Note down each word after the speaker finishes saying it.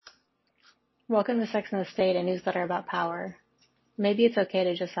Welcome to Sex and the State, a newsletter about power. Maybe it's okay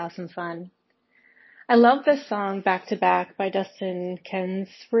to just have some fun. I love this song, Back to Back, by Dustin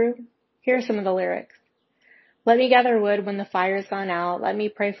Kensrue. Here are some of the lyrics. Let me gather wood when the fire's gone out. Let me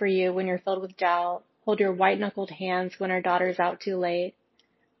pray for you when you're filled with doubt. Hold your white-knuckled hands when our daughter's out too late.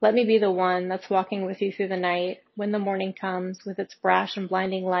 Let me be the one that's walking with you through the night when the morning comes with its brash and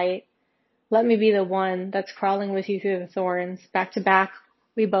blinding light. Let me be the one that's crawling with you through the thorns. Back to back,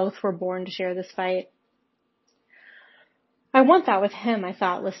 we both were born to share this fight. I want that with him, I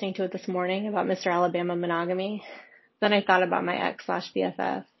thought, listening to it this morning about Mr. Alabama monogamy. Then I thought about my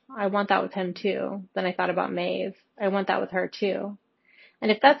ex/BFF. I want that with him too. Then I thought about Maeve. I want that with her too.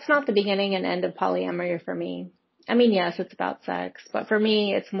 And if that's not the beginning and end of polyamory for me, I mean, yes, it's about sex, but for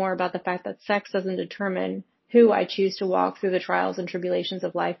me, it's more about the fact that sex doesn't determine who I choose to walk through the trials and tribulations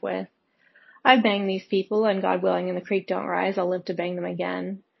of life with. I've banged these people, and God willing, and the creek don't rise, I'll live to bang them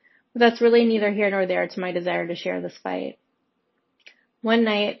again. But that's really neither here nor there to my desire to share this fight. One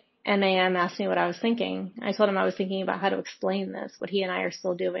night, MAM asked me what I was thinking. I told him I was thinking about how to explain this, what he and I are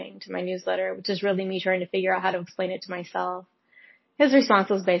still doing, to my newsletter, which is really me trying to figure out how to explain it to myself. His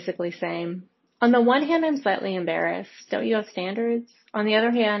response was basically same. On the one hand, I'm slightly embarrassed. Don't you have standards? On the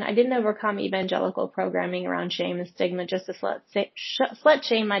other hand, I didn't overcome evangelical programming around shame and stigma just to slut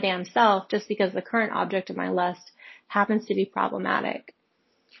shame my damn self just because the current object of my lust happens to be problematic.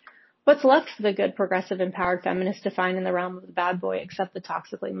 What's left for the good, progressive, empowered feminist to find in the realm of the bad boy except the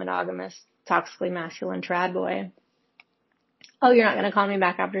toxically monogamous, toxically masculine trad boy? Oh, you're not going to call me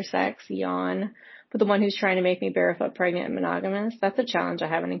back after sex? Yawn. But the one who's trying to make me barefoot, pregnant, and monogamous? That's a challenge I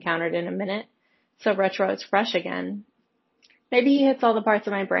haven't encountered in a minute. So retro, it's fresh again. Maybe he hits all the parts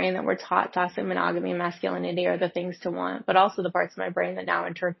of my brain that were taught toxic monogamy and masculinity are the things to want, but also the parts of my brain that now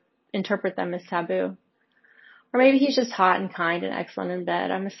interpret them as taboo. Or maybe he's just hot and kind and excellent in bed.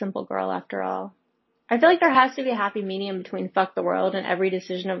 I'm a simple girl after all. I feel like there has to be a happy medium between fuck the world and every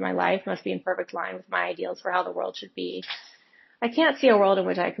decision of my life must be in perfect line with my ideals for how the world should be. I can't see a world in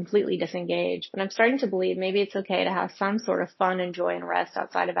which I completely disengage, but I'm starting to believe maybe it's okay to have some sort of fun and joy and rest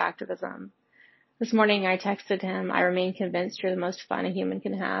outside of activism. This morning I texted him, I remain convinced you're the most fun a human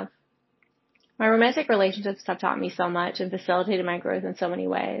can have. My romantic relationships have taught me so much and facilitated my growth in so many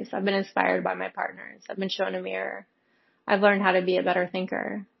ways. I've been inspired by my partners. I've been shown a mirror. I've learned how to be a better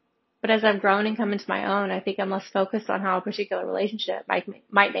thinker. But as I've grown and come into my own, I think I'm less focused on how a particular relationship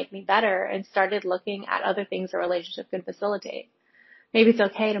might make me better and started looking at other things a relationship could facilitate. Maybe it's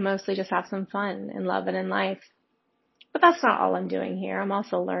okay to mostly just have some fun in love and in life. But that's not all I'm doing here. I'm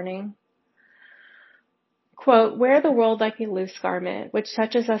also learning. Quote, wear the world like a loose garment, which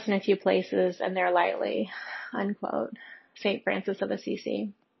touches us in a few places and there lightly, unquote. St. Francis of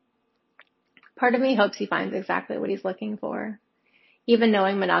Assisi. Part of me hopes he finds exactly what he's looking for. Even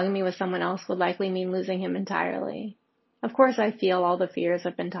knowing monogamy with someone else would likely mean losing him entirely. Of course, I feel all the fears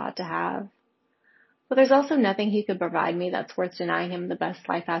I've been taught to have. But there's also nothing he could provide me that's worth denying him the best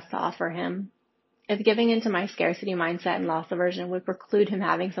life has to offer him. If giving into my scarcity mindset and loss aversion would preclude him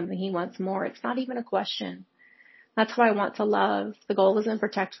having something he wants more, it's not even a question. That's what I want to love. The goal isn't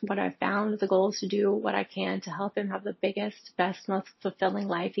protect what I've found. The goal is to do what I can to help him have the biggest, best, most fulfilling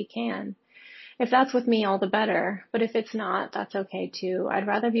life he can. If that's with me, all the better. But if it's not, that's okay too. I'd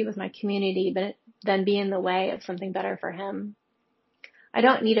rather be with my community than be in the way of something better for him. I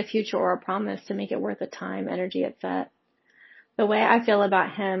don't need a future or a promise to make it worth the time, energy, etc. The way I feel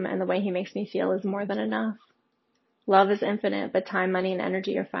about him and the way he makes me feel is more than enough. Love is infinite, but time, money, and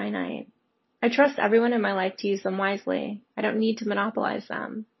energy are finite. I trust everyone in my life to use them wisely. I don't need to monopolize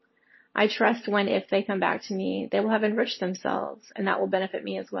them. I trust if they come back to me, they will have enriched themselves, and that will benefit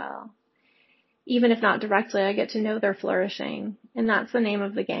me as well. Even if not directly, I get to know they're flourishing, and that's the name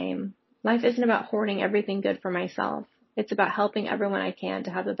of the game. Life isn't about hoarding everything good for myself. It's about helping everyone I can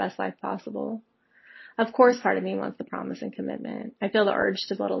to have the best life possible. Of course, part of me wants the promise and commitment. I feel the urge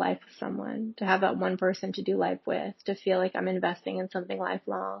to build a life with someone, to have that one person to do life with, to feel like I'm investing in something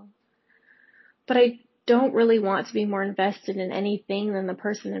lifelong. But I don't really want to be more invested in anything than the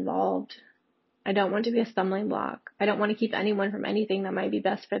person involved. I don't want to be a stumbling block. I don't want to keep anyone from anything that might be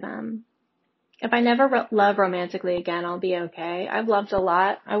best for them. If I never love romantically again, I'll be okay. I've loved a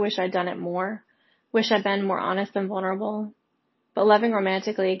lot. I wish I'd done it more. Wish I'd been more honest and vulnerable. But loving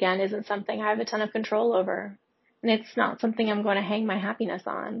romantically again isn't something I have a ton of control over. And it's not something I'm going to hang my happiness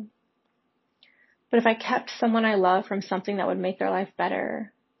on. But if I kept someone I love from something that would make their life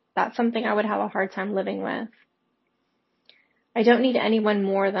better, that's something I would have a hard time living with. I don't need anyone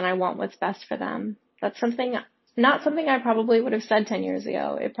more than I want what's best for them. That's not something I probably would have said 10 years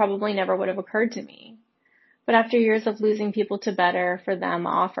ago. It probably never would have occurred to me. But after years of losing people to better for them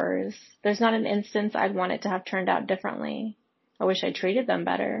offers, there's not an instance I'd want it to have turned out differently. I wish I treated them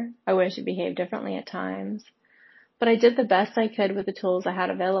better. I wish I behaved differently at times. But I did the best I could with the tools I had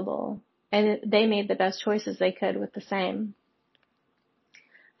available, and they made the best choices they could with the same.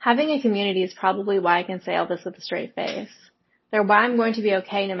 Having a community is probably why I can say all this with a straight face. They're why I'm going to be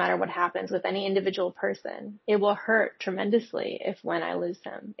okay no matter what happens with any individual person. It will hurt tremendously if when I lose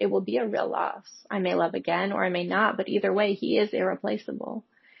him. It will be a real loss. I may love again or I may not, but either way, he is irreplaceable.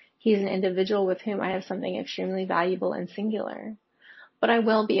 He's an individual with whom I have something extremely valuable and singular. But I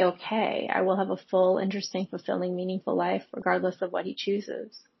will be okay. I will have a full, interesting, fulfilling, meaningful life regardless of what he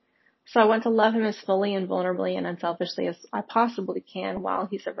chooses. So I want to love him as fully and vulnerably and unselfishly as I possibly can while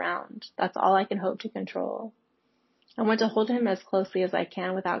he's around. That's all I can hope to control. I want to hold him as closely as I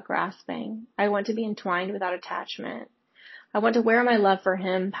can without grasping. I want to be entwined without attachment. I want to wear my love for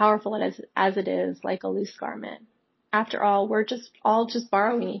him, powerful as it is, like a loose garment. After all, we're all just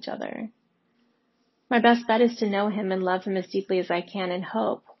borrowing each other. My best bet is to know him and love him as deeply as I can and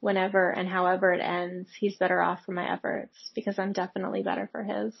hope, whenever and however it ends, he's better off for my efforts, because I'm definitely better for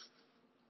his.